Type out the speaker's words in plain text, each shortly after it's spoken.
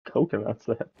coconuts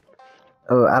that?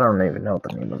 Oh, I don't even know what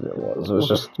the name of it was. It was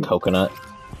just coconut.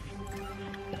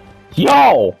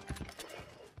 Yo!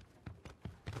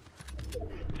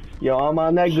 Yo, I'm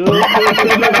on that good.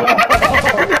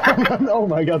 Oh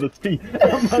my god, the speed.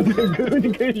 I'm on the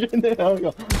good cushion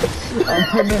alcohol.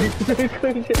 I'm on that good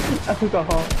cushion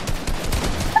alcohol.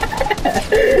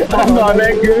 I'm on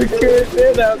that good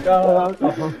cushion alcohol.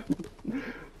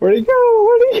 Where'd he go?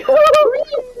 Where'd he go?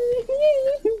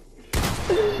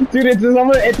 Dude, it's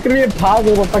gonna be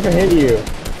impossible to fucking hit you.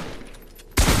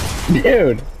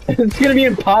 Dude, it's gonna be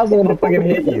impossible to fucking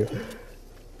hit you.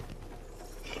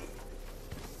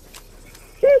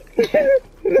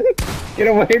 Get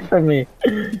away from me.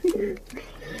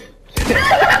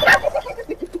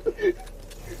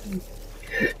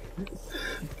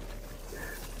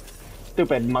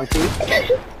 Stupid monkey.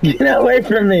 Get away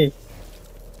from me.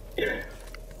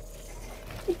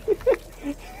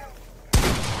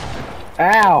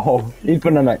 Ow! Eat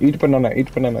banana, eat banana,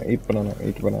 eat banana, eat banana,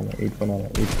 eat banana, eat banana,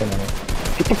 eat banana.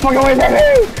 Get the fuck away from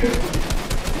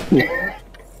me!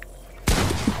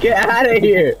 Get out of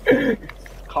here!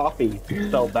 Coffee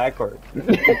spelled backwards.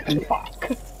 Fuck.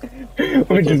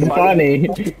 Which is funny.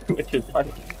 Which is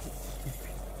funny.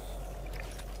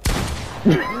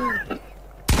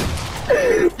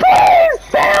 Please,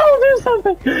 sound or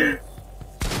something!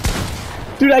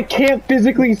 Dude, I can't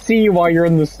physically see you while you're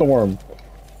in the storm.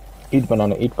 Eat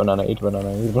banana, eat banana, eat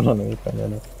banana, eat banana, eat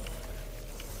banana.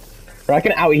 Or I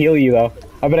can out-heal you, though.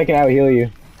 I bet I can out-heal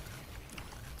you.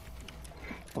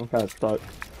 I'm kinda stuck.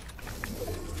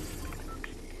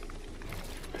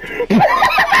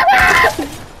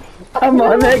 I'm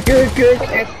on that good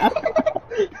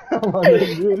I'm on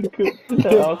that good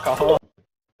alcohol.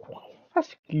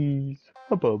 Huskies.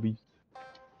 Bubbies.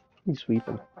 He's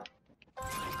sweeping.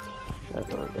 That's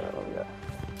what we got.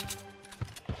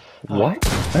 What?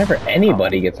 Whenever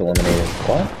anybody gets eliminated,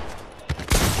 what?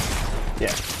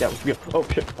 Yeah, that was good. Oh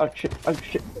shit, oh shit, oh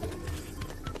shit.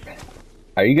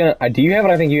 Are you gonna, do you have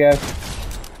what I think you have?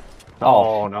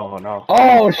 Oh, no.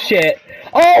 Oh shit!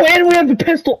 Oh, and we have the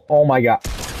pistol! Oh my god.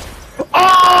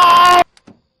 Oh!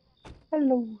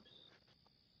 Hello.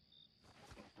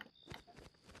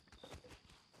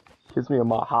 Kiss me in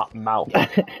my hot mouth.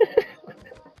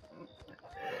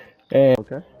 And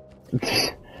okay.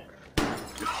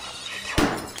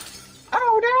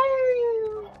 Oh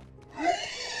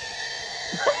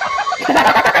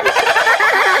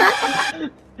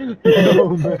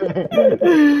No, man.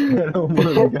 That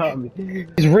almost got me.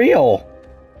 It's real!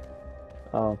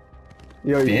 Oh.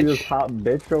 Yo, you see this hot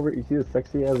bitch over here? You see this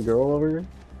sexy ass girl over here?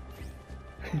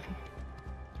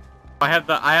 I have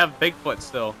Bigfoot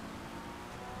still.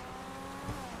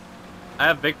 I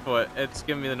have Bigfoot. It's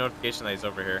giving me the notification that he's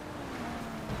over here.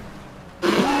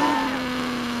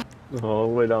 Oh, all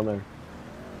the way down there.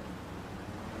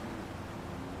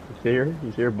 You see her?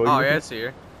 You see her boogie? Oh yeah, I see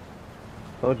her.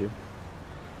 Told you.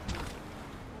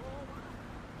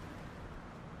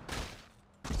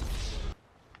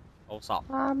 Oh, stop.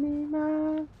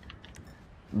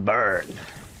 Burn.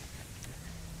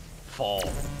 Fall.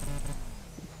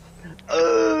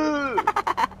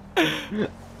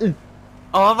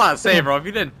 Oh, I'm about to say, bro, if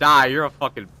you didn't die, you're a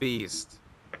fucking beast.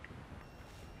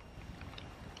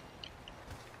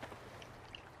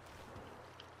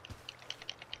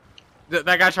 That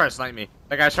guy tried to snipe me.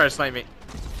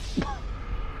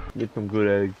 Get some good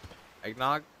eggs.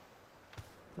 Eggnog?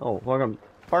 Oh, fucking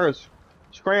first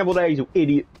scrambled eggs, you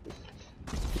idiot.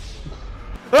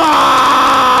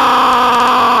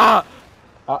 Ah!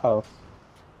 Uh-oh.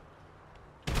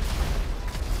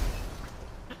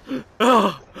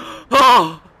 Oh,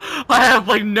 I have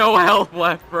like no health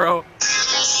left, bro.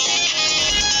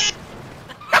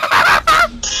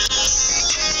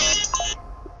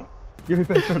 Give me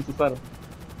back towards the center.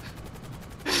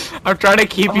 I'm trying to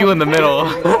keep you in the middle.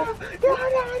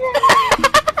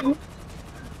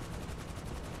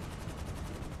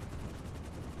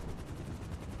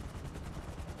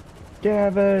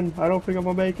 Gavin, I don't think I'm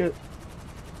gonna make it.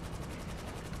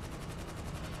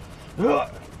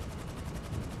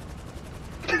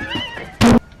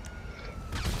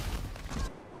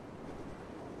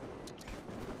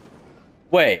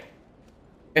 Wait,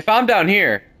 if I'm down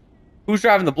here, who's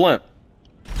driving the blimp?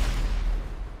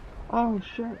 Oh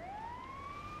shit.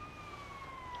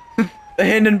 The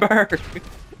Hindenburg. How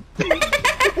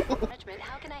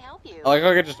can I help you? I like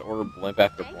how I could just order blimp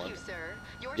after Thank blimp. you, sir.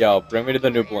 Your Yo, bring me to the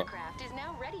new blimp. aircraft is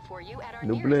now ready for you at our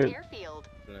New nearest blimp. airfield.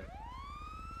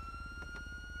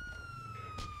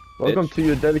 Welcome to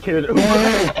your dedicated.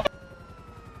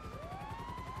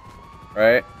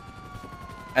 Right?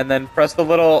 And then press the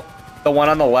one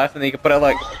on the left, and then you can put it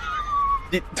like.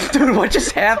 Dude, what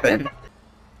just happened?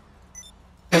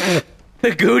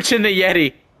 The Gooch and the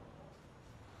Yeti.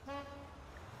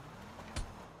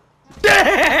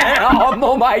 Damn!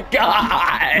 Oh my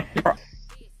god!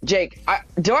 Jake,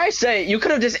 do I say you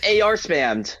could have just AR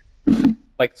spammed?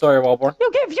 Like Sawyer Wellborn. Yo,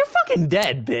 Gabe, you're fucking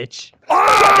dead, bitch.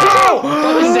 Oh!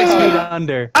 6 feet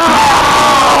under.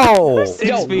 Oh!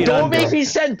 6 feet Don't under. make me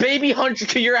send Baby Hunter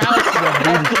to your house.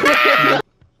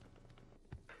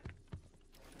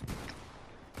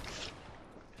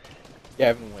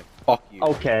 Gavin went, fuck you.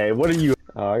 Okay, what are you?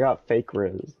 Oh, I got fake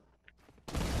Riz.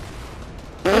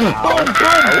 Boom, Okay,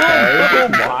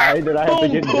 why did I have to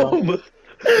get jumped?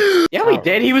 Yeah, we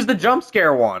did. He was the jump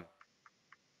scare one.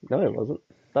 No, it wasn't.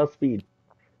 That's speed.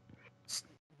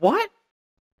 What?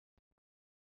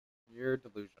 You're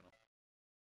delusional.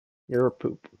 You're a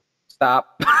poop.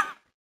 Stop.